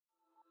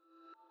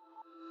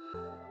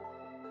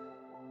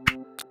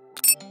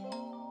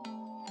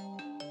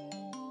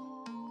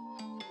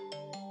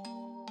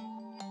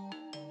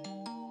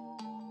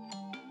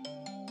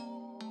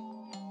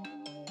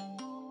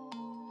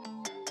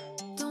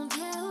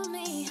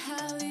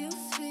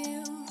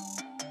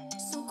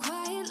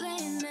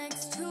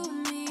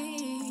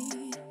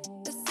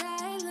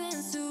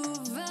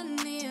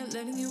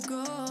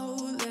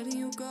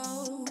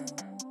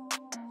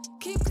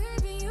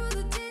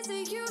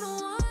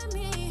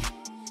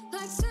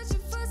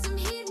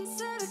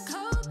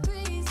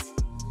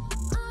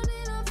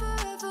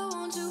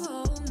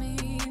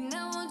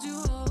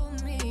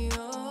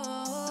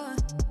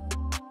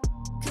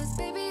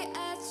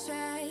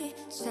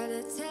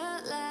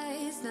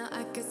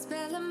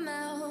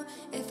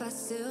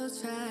still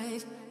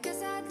tried.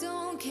 'Cause I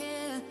don't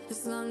care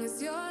as long as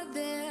you're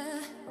there,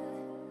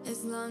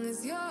 as long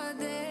as you're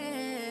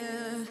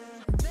there.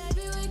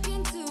 Baby, we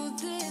can do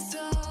this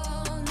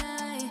all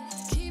night.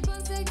 Keep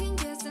on second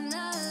guessing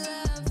our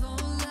love,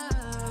 oh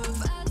love.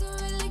 I don't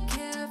really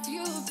care if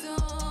you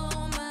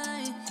don't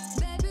mind.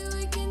 Baby,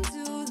 we can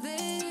do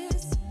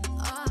this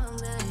all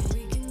night.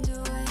 We can do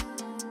it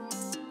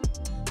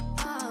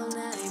all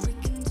night. We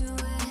can do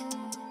it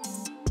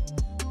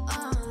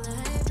all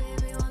night.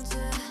 Baby, won't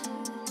you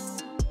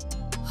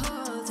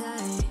hold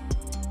tight,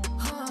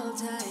 hold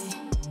tight,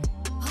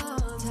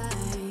 hold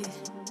tight.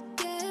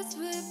 Guess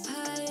we're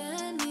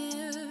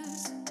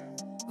pioneers,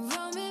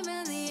 roaming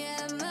around the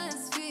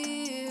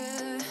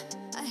atmosphere.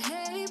 I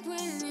hate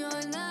when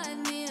you're not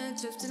near,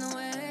 drifting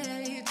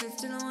away,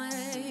 drifting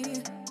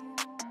away.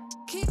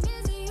 Keep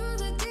missing you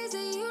the days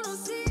that you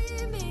don't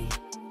see me,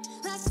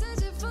 like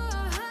searching for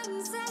a heart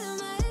inside of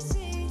my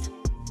sheet.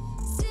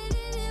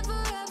 Sitting here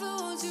forever,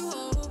 won't you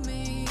hold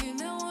me?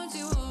 Now won't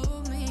you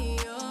hold me?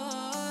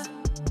 Oh,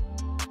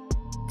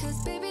 'cause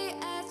baby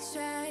I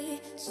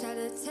try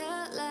to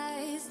tell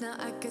lies. Now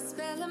I could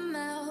spell them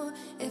out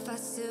if I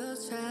still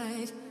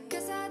tried.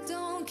 'Cause I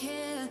don't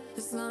care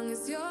as long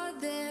as you're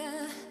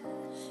there,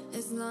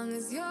 as long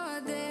as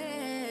you're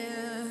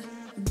there.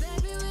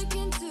 Baby, we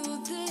can do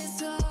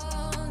this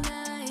all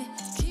night.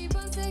 Keep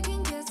on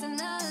second guessing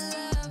our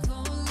love,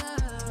 oh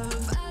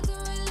love. I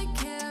don't really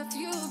care if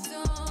you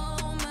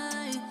don't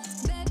mind.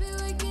 Baby,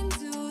 we can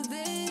do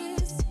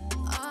this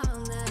all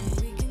night.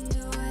 We can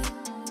do it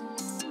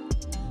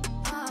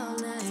all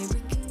night.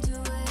 We can do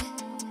it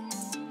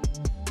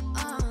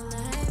all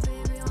night.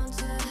 Baby, won't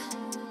you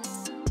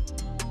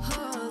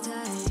hold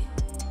tight,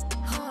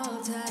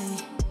 hold tight,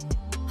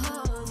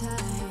 hold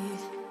tight.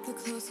 The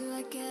closer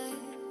I get,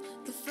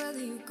 the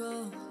further you go.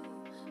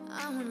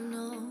 I wanna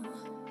know,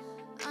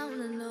 I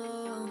wanna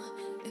know.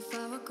 If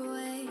I walk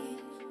away,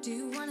 do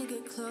you wanna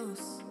get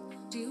close?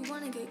 Do you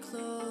wanna get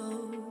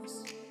close?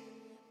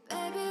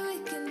 Baby, we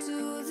can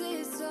do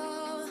this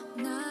all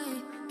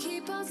night.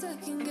 Keep on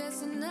second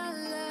guessing our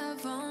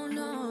love, oh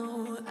no.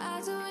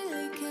 I don't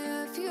really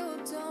care if you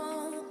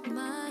don't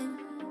mind,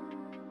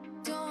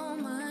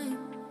 don't mind.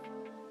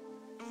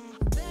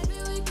 Baby,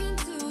 we can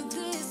do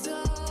this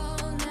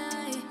all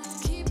night.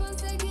 Keep on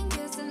second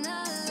guessing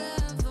our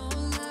love, oh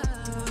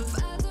love.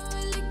 I don't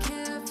really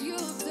care if you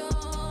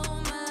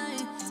don't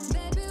mind.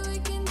 Baby, we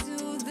can do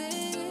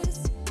this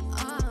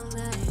all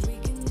night. We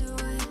can do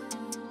it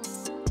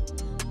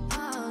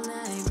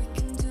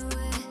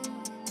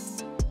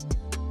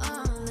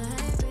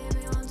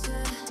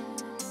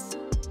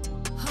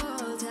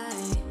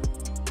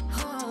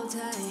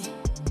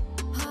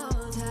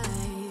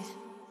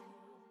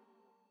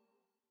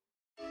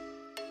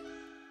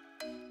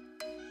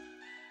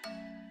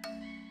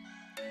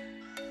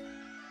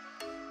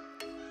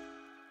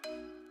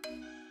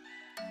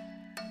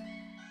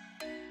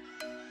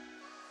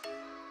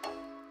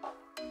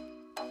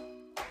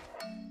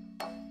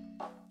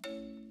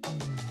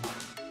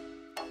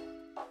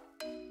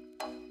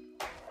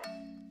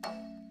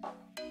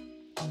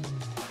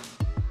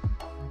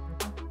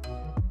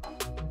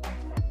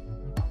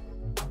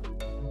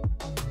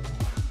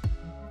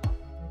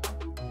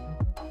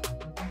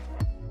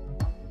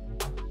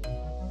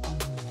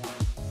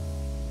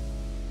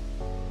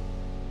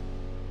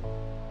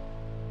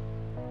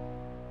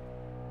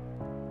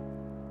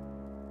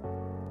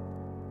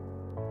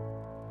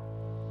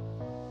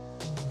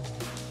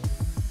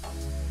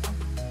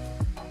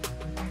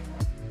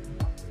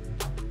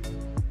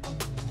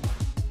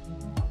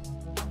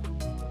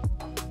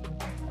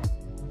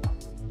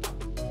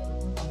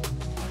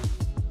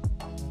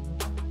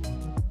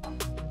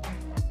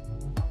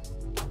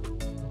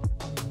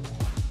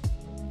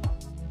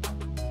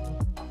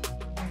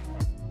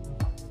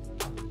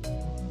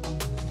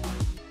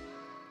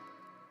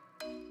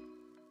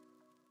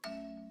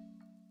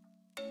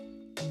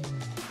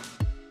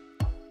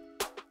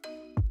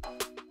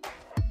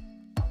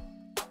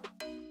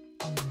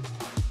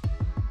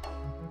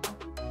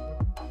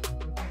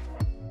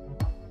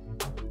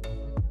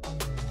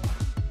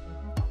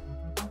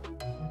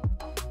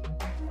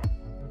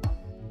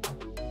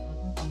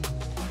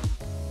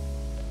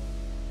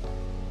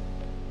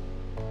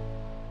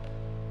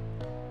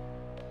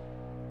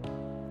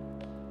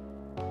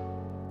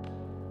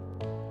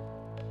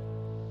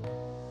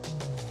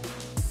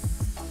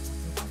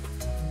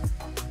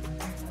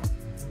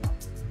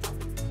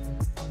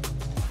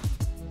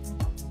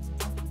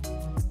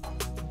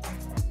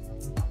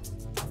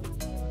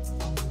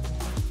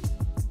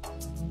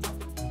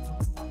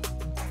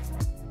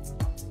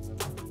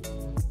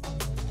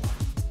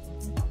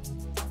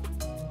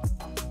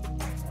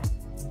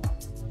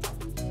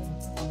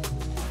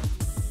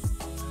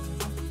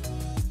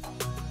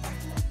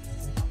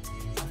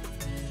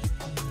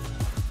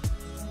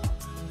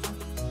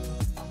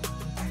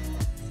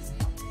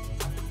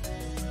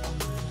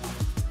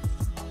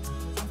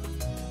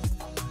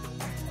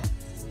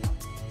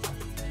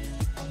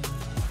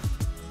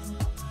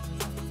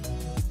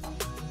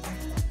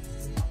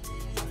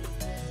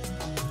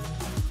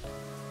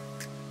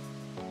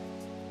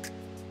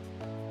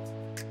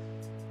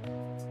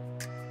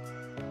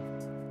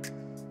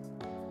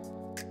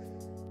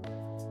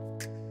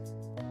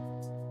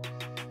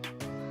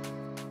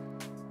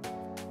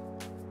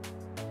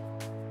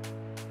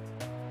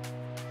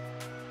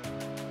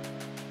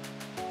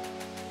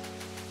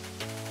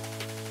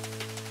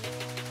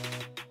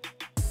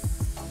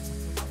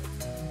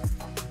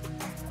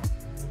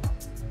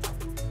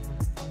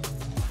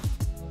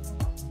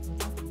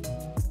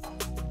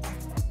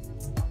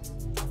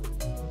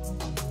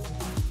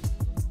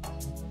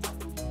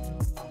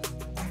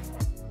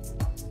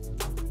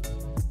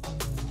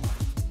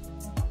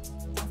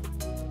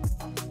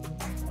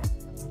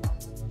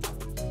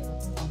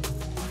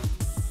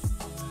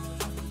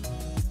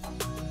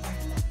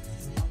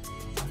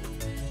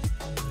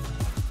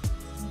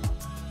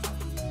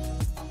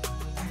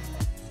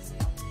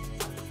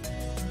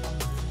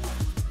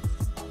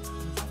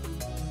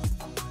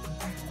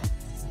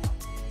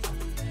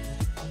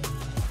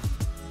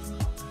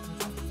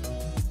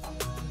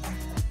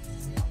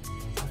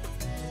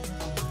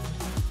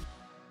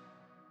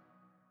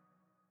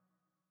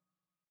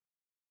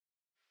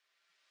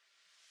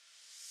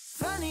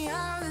funny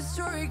how the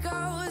story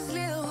goes.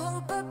 Little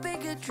hope but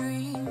bigger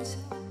dreams.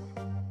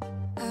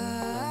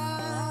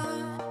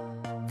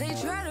 They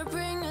try to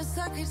bring a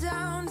sucker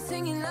down,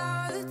 singing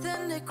louder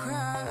than the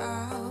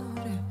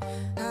crowd.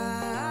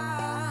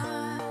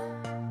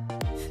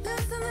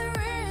 Listen the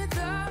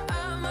rhythm,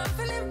 I'm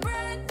feeling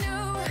brand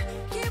new.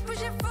 Keep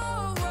pushing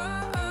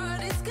forward,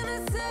 it's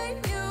gonna save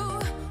you.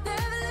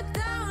 Never look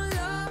down,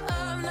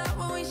 love, not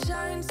when we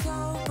shine so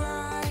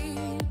bright.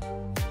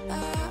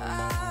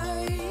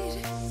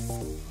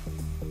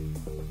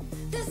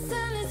 The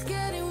sun is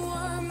getting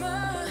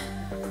warmer,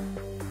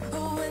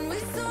 but when we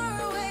soar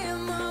away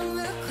among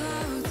the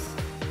clouds,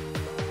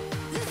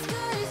 the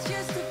sky is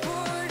just a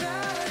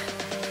border.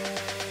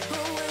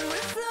 But when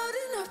we're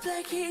floating up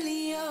like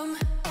helium,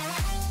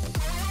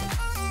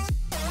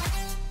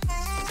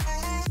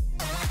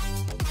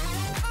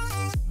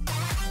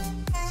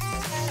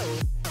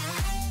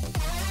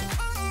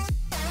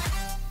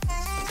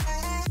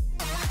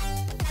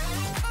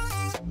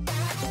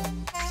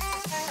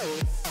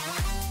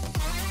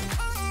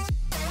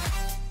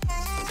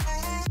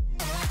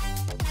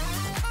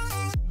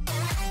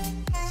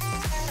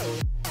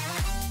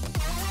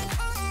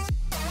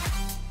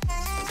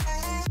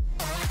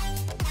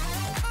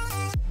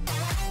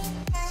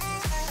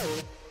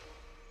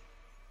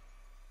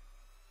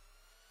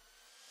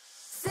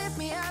 sip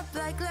me up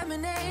like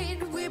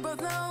lemonade. We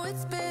both know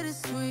it's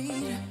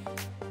bittersweet.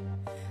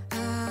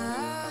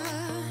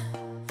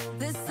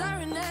 The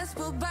sorrowness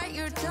will bite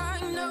your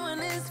tongue. No one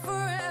is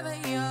forever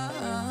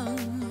young.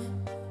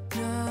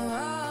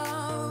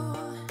 No.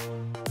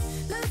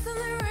 Listen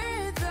the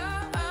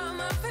rhythm, I'm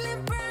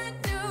feeling brand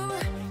new.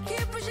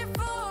 Keep pushing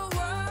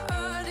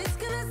forward, it's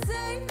gonna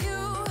save you.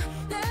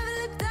 Never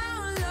look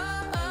down,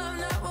 love,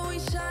 not when we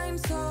shine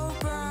so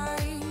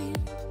bright.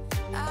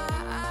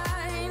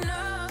 I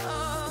know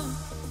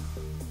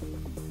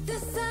the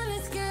sun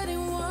is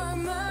getting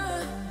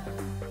warmer,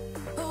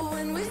 but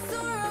when we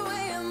soar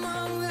away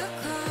among the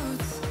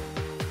clouds,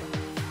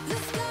 the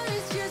sky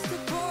is just a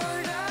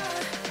border.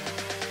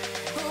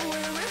 But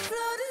when we're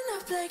floating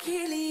up like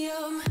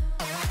helium,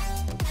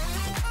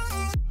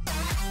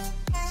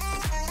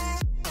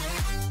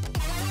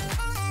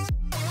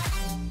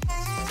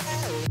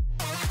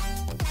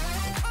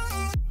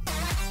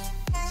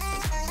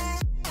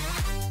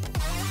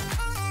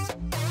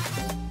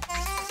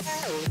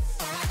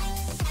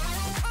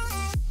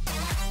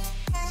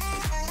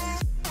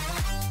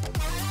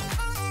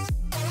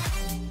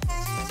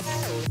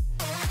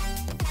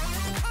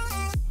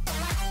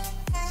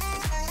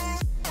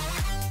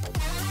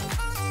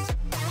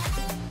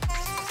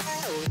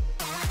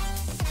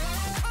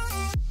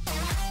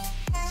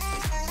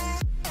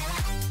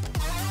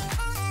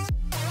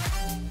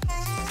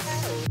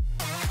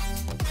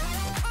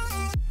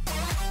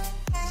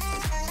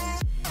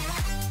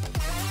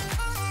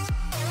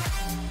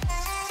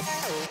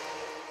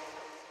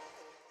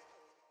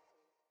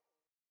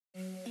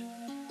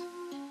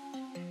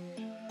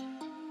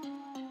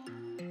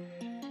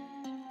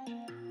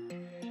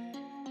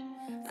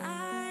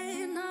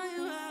 I know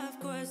you have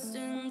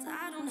questions,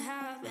 I don't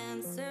have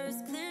answers.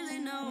 Clearly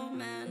no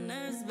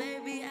manners,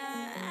 baby.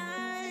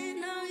 I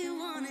know you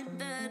want it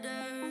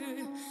better,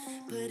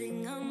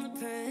 putting on the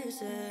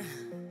pressure.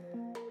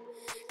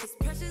 'Cause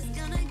pressure's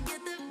gonna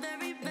get the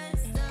very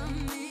best of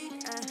me.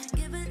 I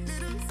give a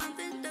little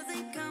something,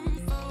 doesn't come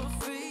for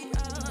free.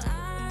 Oh,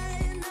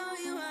 I know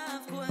you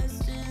have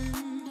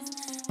questions,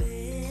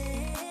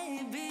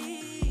 baby.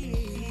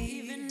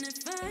 Even if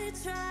I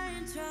try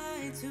and try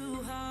too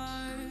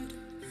hard,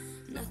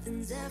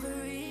 nothing's ever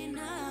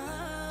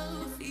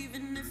enough.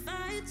 Even if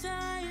I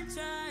try and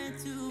try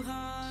too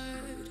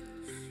hard,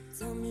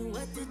 tell me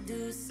what to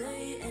do,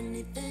 say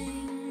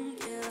anything,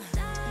 yeah.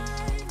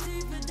 Dive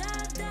deeper,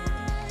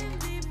 dive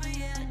deeper,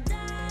 yeah.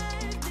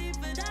 Dive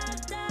deeper,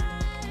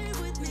 dive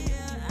with me,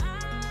 yeah.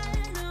 I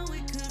know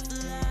we could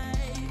fly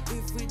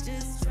if we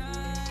just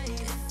try.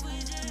 If we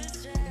just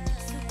try.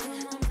 So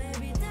come on,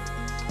 baby,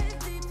 dive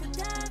deeper,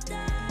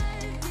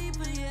 dive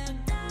deeper, yeah.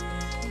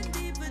 Dive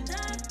deeper,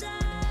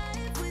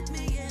 dive with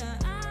me, yeah.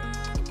 I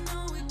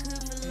know we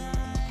could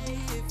fly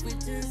if we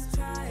just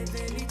try,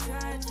 baby.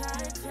 Try,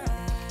 try,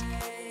 try.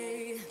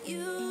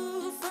 You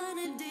find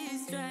it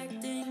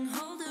distracting,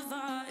 hold of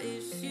our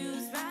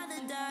issues,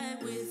 rather die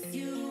with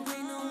you. We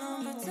no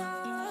longer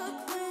talk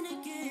when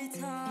it gets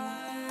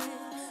hard,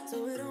 so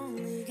it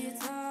only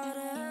gets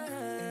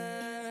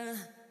harder.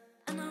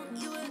 I know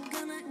you were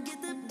gonna get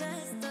the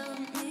best of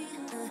me.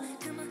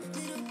 Come a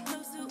little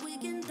closer, we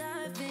can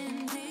dive in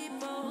deep.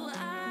 Oh,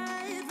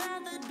 I'd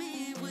rather be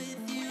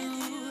with you,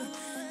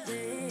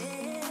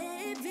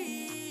 baby.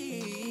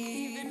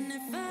 Even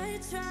if I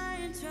try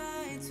and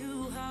try too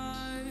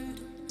hard,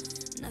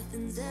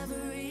 nothing's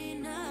ever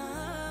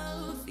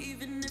enough.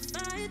 Even if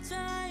I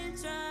try and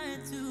try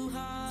too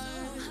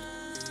hard,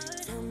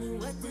 tell me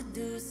what to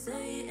do,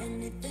 say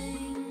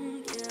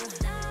anything, yeah.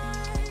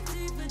 Dive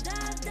deeper,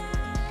 dive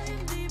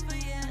deeper,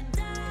 yeah.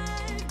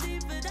 Dive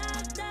deeper,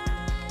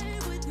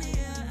 dive with me,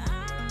 yeah.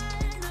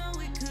 I know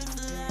we could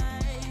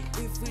fly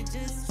if we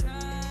just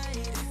try.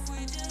 If we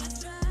just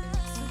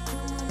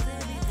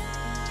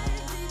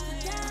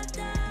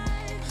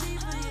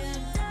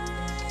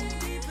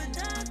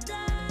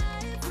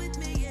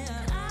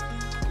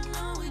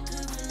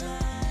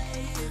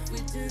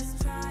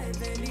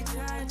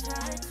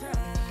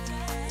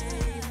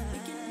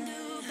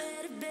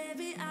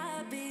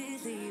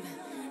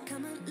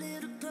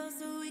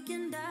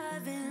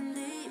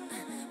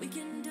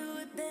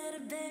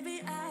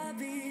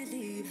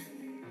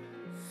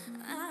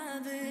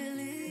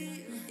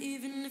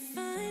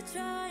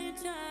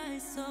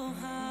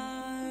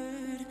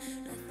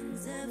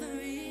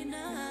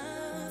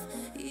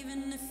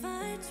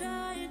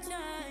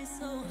try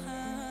so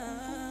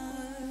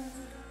hard.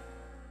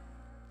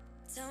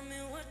 Tell me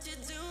what you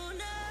do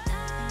now.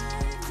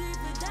 Dive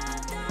deeper,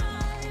 dive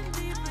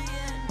deeper,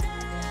 yeah.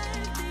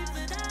 Dive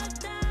deeper,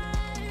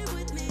 dive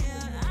with me,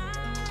 yeah.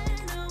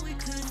 I know we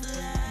could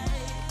fly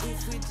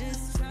if we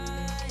just try.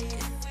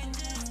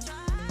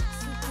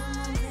 So come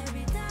on,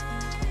 baby,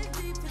 dive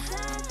deeper,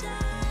 dive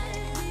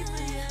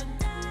deeper, yeah.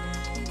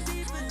 Dive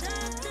deeper,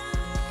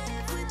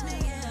 dive with me,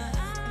 yeah.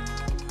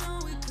 I know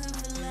we could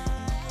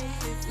fly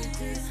if we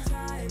just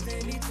try,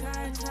 baby, try.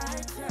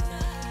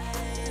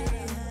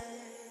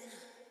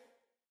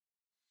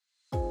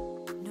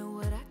 Know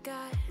what I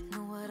got,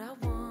 know what I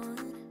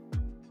want.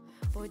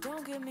 Boy,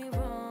 don't get me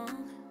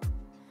wrong,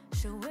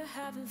 sure we're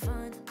having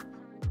fun,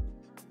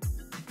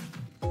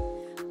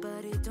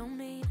 but it don't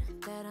mean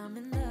that I'm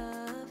in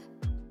love.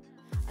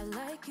 I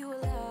like you a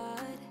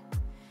lot,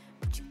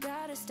 but you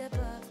gotta step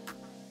up.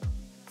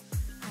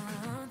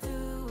 I'm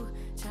through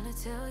trying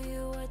to tell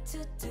you what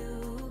to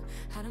do,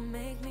 how to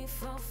make me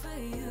fall for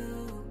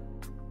you.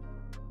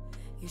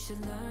 You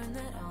should learn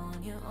that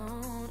on your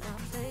own.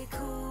 I'll play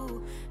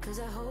cool, cause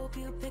I hope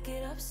you pick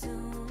it up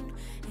soon,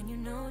 and you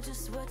know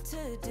just what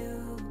to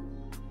do,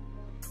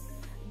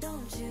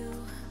 don't you?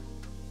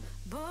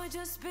 Boy,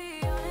 just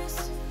be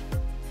honest,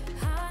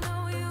 I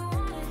know you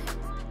want it,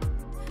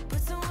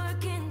 put some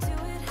work into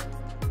it,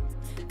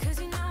 cause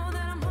you know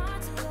that I'm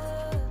hard to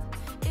love.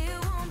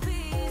 It won't be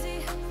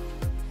easy,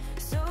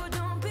 so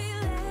don't be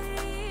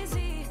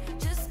lazy,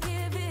 just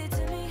give it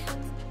to me,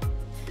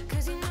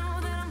 cause you know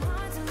that I'm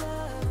hard to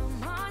love,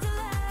 I'm hard to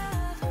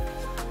love.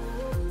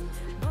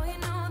 Boy, you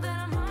know that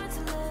I'm hard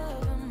to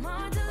love, I'm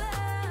hard to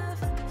love.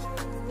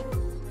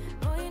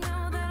 Boy, you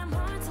know that I'm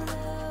hard to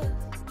love.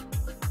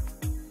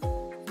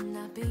 I'm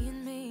not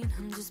being mean,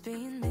 I'm just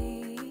being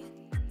me.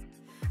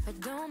 I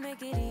don't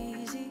make it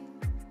easy,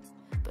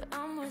 but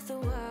I'm worth a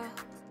while.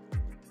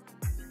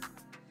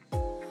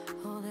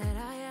 All that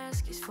I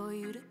ask is for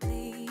you to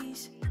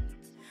please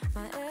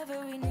my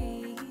every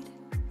need,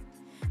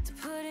 to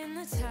put in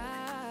the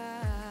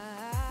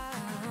time.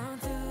 I'm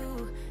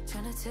through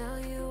trying to tell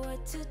you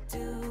what to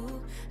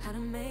do, how to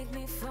make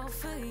me fall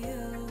for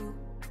you.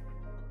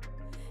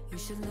 You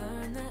should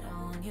learn that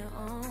on your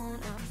own.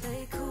 I'll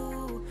play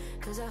cool,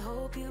 cause I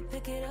hope you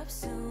pick it up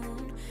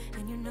soon,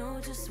 and you know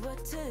just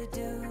what to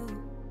do,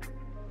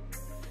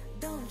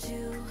 don't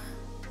you?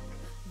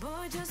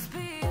 Boy, just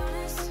be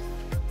honest,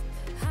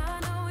 I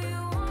know you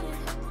want it,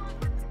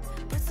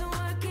 put some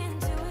work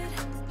into it,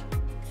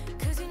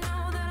 cause you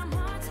know that I'm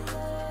hard to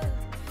love.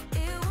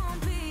 It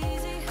won't be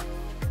easy,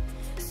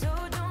 so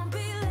don't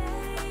be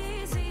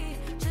lazy,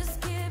 just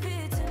give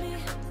it to me,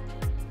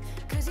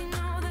 cause you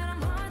know that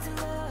I'm hard to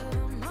love,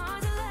 I'm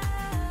hard to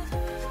love.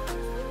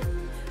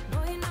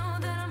 Boy, you know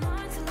that I'm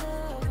hard to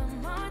love,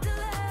 I'm hard to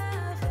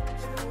love.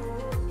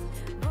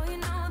 Boy, you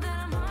know that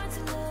I'm hard to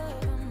love,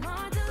 I'm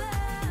hard to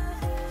love.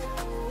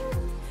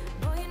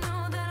 Boy, you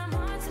know that I'm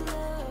hard to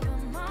love,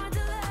 I'm hard to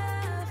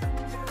love.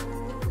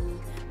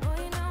 Boy,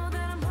 you know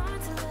that I'm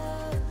hard to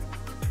love.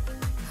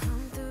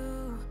 I'm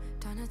through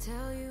trying to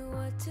tell you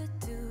what to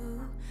do,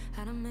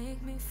 how to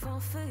make me fall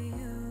for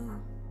you.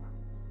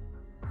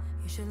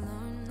 You should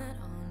learn that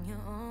on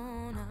your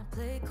own. I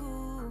play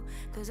cool,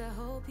 cause I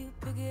hope you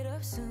pick it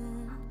up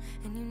soon,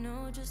 and you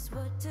know just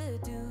what to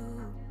do,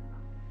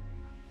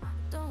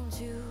 don't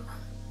you?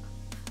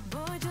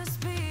 Boy, just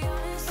be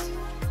honest,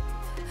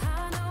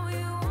 I know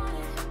you want